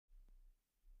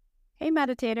Hey,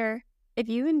 meditator. If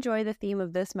you enjoy the theme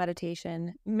of this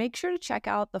meditation, make sure to check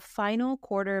out the final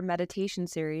quarter meditation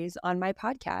series on my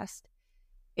podcast.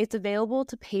 It's available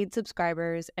to paid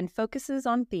subscribers and focuses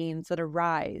on themes that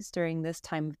arise during this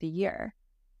time of the year.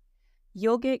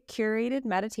 You'll get curated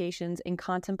meditations and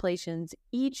contemplations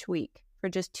each week for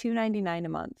just $2.99 a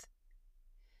month.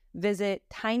 Visit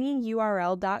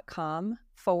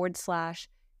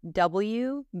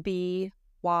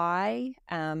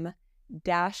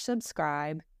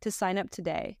tinyurl.com/WBYM-subscribe to sign up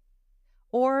today,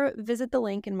 or visit the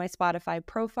link in my Spotify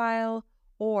profile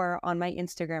or on my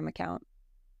Instagram account.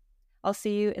 I'll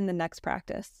see you in the next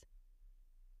practice.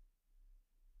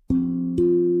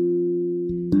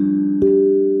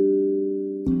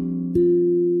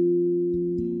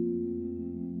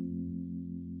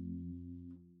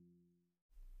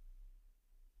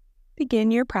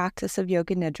 Begin your practice of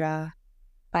Yoga Nidra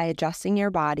by adjusting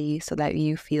your body so that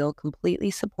you feel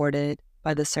completely supported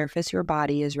by the surface your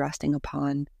body is resting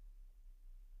upon.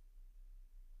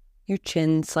 Your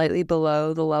chin slightly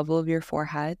below the level of your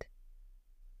forehead,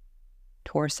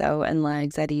 torso and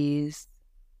legs at ease,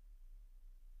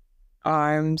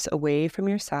 arms away from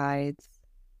your sides,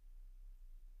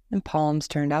 and palms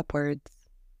turned upwards.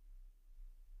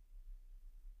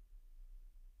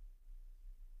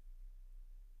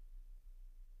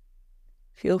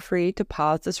 Feel free to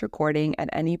pause this recording at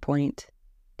any point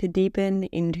to deepen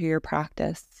into your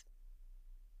practice.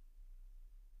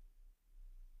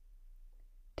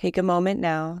 Take a moment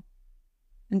now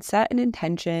and set an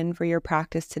intention for your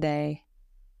practice today.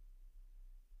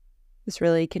 This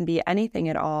really can be anything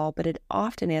at all, but it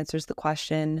often answers the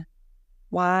question,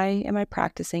 why am I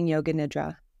practicing Yoga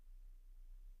Nidra?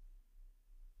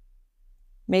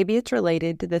 Maybe it's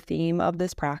related to the theme of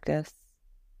this practice,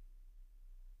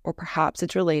 or perhaps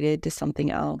it's related to something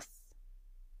else.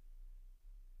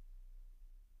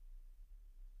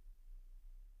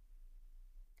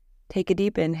 Take a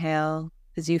deep inhale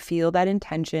as you feel that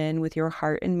intention with your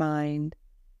heart and mind,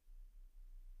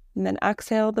 and then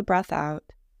exhale the breath out.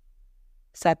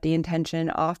 Set the intention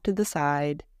off to the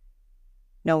side,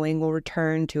 knowing we'll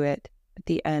return to it at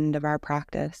the end of our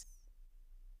practice.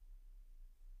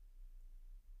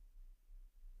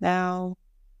 Now,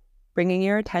 bringing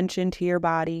your attention to your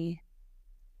body,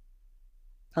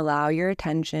 allow your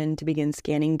attention to begin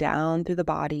scanning down through the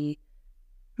body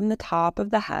from the top of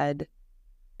the head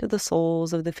to the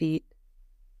soles of the feet.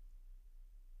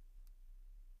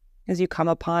 As you come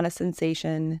upon a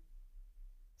sensation,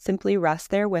 simply rest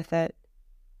there with it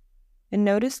and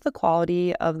notice the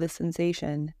quality of the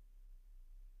sensation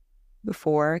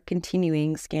before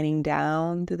continuing scanning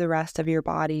down through the rest of your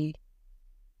body.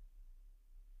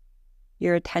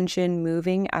 Your attention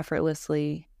moving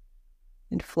effortlessly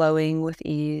and flowing with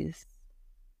ease.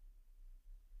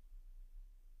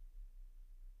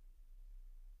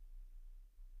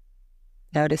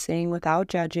 Noticing without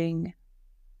judging.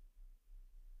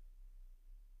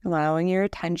 Allowing your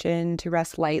attention to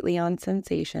rest lightly on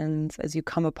sensations as you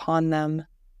come upon them.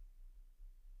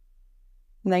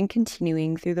 And then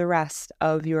continuing through the rest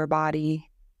of your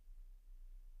body.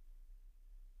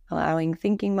 Allowing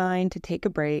thinking mind to take a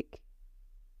break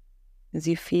as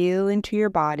you feel into your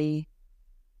body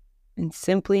and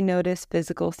simply notice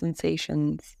physical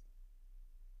sensations,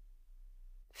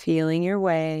 feeling your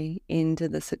way into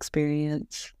this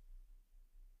experience.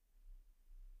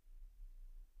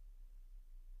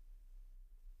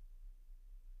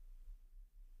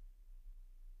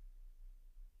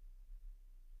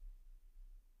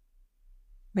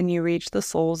 When you reach the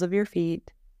soles of your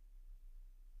feet,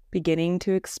 beginning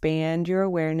to expand your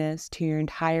awareness to your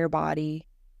entire body,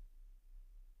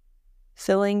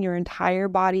 filling your entire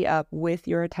body up with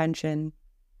your attention,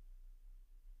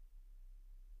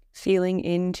 feeling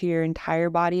into your entire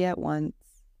body at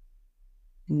once,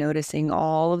 noticing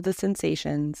all of the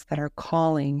sensations that are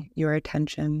calling your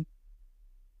attention.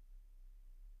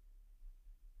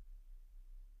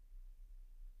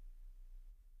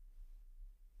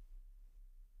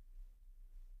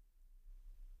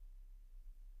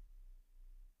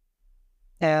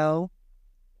 Now,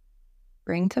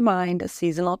 bring to mind a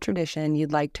seasonal tradition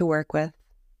you'd like to work with.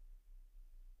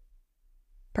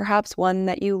 Perhaps one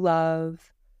that you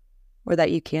love or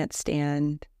that you can't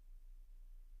stand.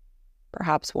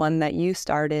 Perhaps one that you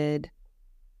started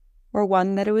or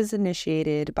one that was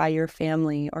initiated by your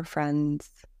family or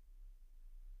friends.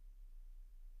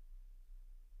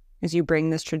 As you bring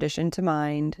this tradition to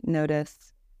mind,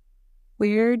 notice,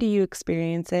 where do you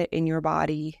experience it in your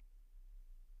body?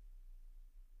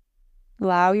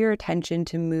 Allow your attention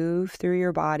to move through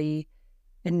your body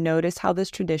and notice how this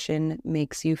tradition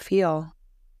makes you feel.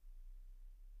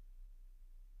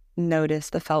 Notice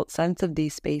the felt sense of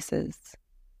these spaces: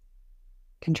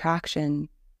 contraction,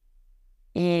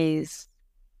 ease,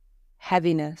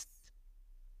 heaviness,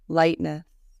 lightness,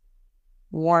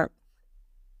 warmth,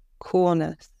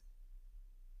 coolness.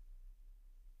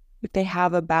 If they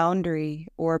have a boundary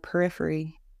or a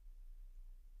periphery,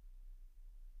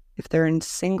 if they're in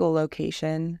single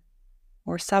location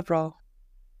or several.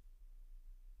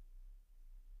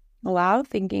 Allow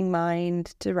thinking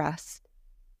mind to rest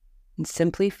and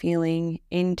simply feeling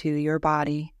into your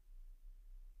body.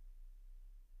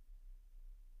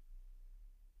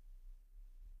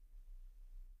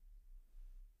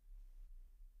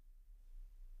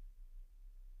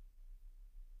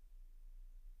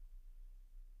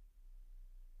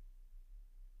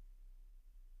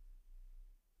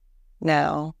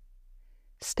 Now,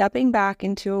 stepping back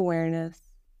into awareness,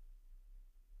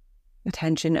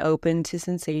 attention open to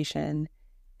sensation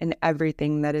and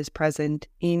everything that is present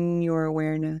in your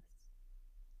awareness.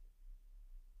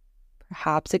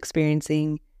 Perhaps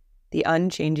experiencing the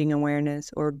unchanging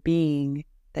awareness or being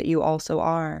that you also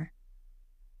are,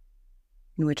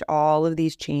 in which all of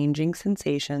these changing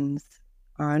sensations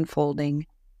are unfolding.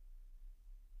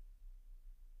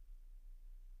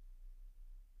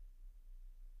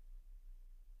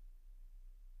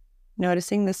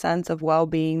 Noticing the sense of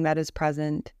well-being that is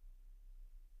present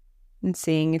and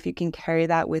seeing if you can carry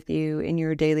that with you in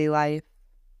your daily life.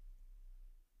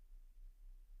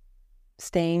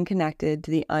 Staying connected to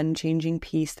the unchanging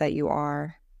peace that you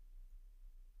are.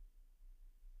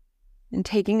 And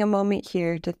taking a moment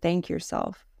here to thank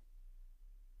yourself.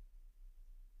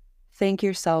 Thank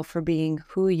yourself for being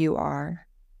who you are,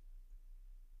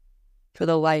 for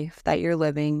the life that you're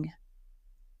living,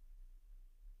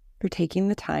 for taking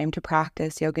the time to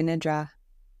practice Yoga Nidra,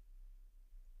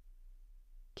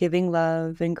 giving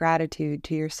love and gratitude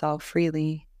to yourself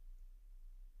freely.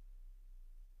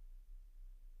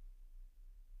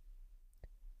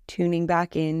 Tuning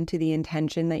back into the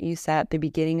intention that you set at the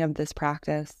beginning of this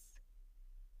practice,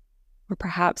 or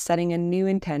perhaps setting a new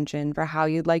intention for how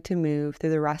you'd like to move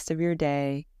through the rest of your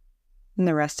day and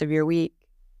the rest of your week.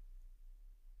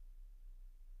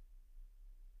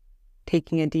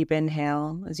 Taking a deep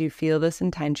inhale as you feel this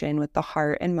intention with the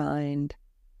heart and mind,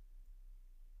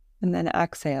 and then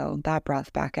exhale that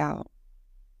breath back out.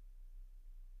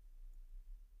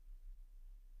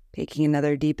 Taking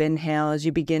another deep inhale as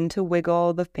you begin to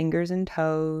wiggle the fingers and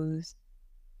toes.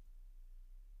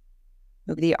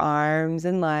 Move the arms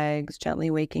and legs, gently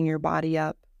waking your body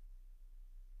up.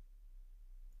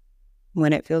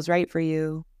 When it feels right for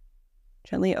you,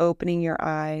 gently opening your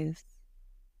eyes.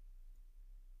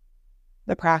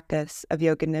 The practice of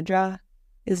Yoga Nidra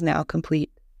is now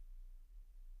complete.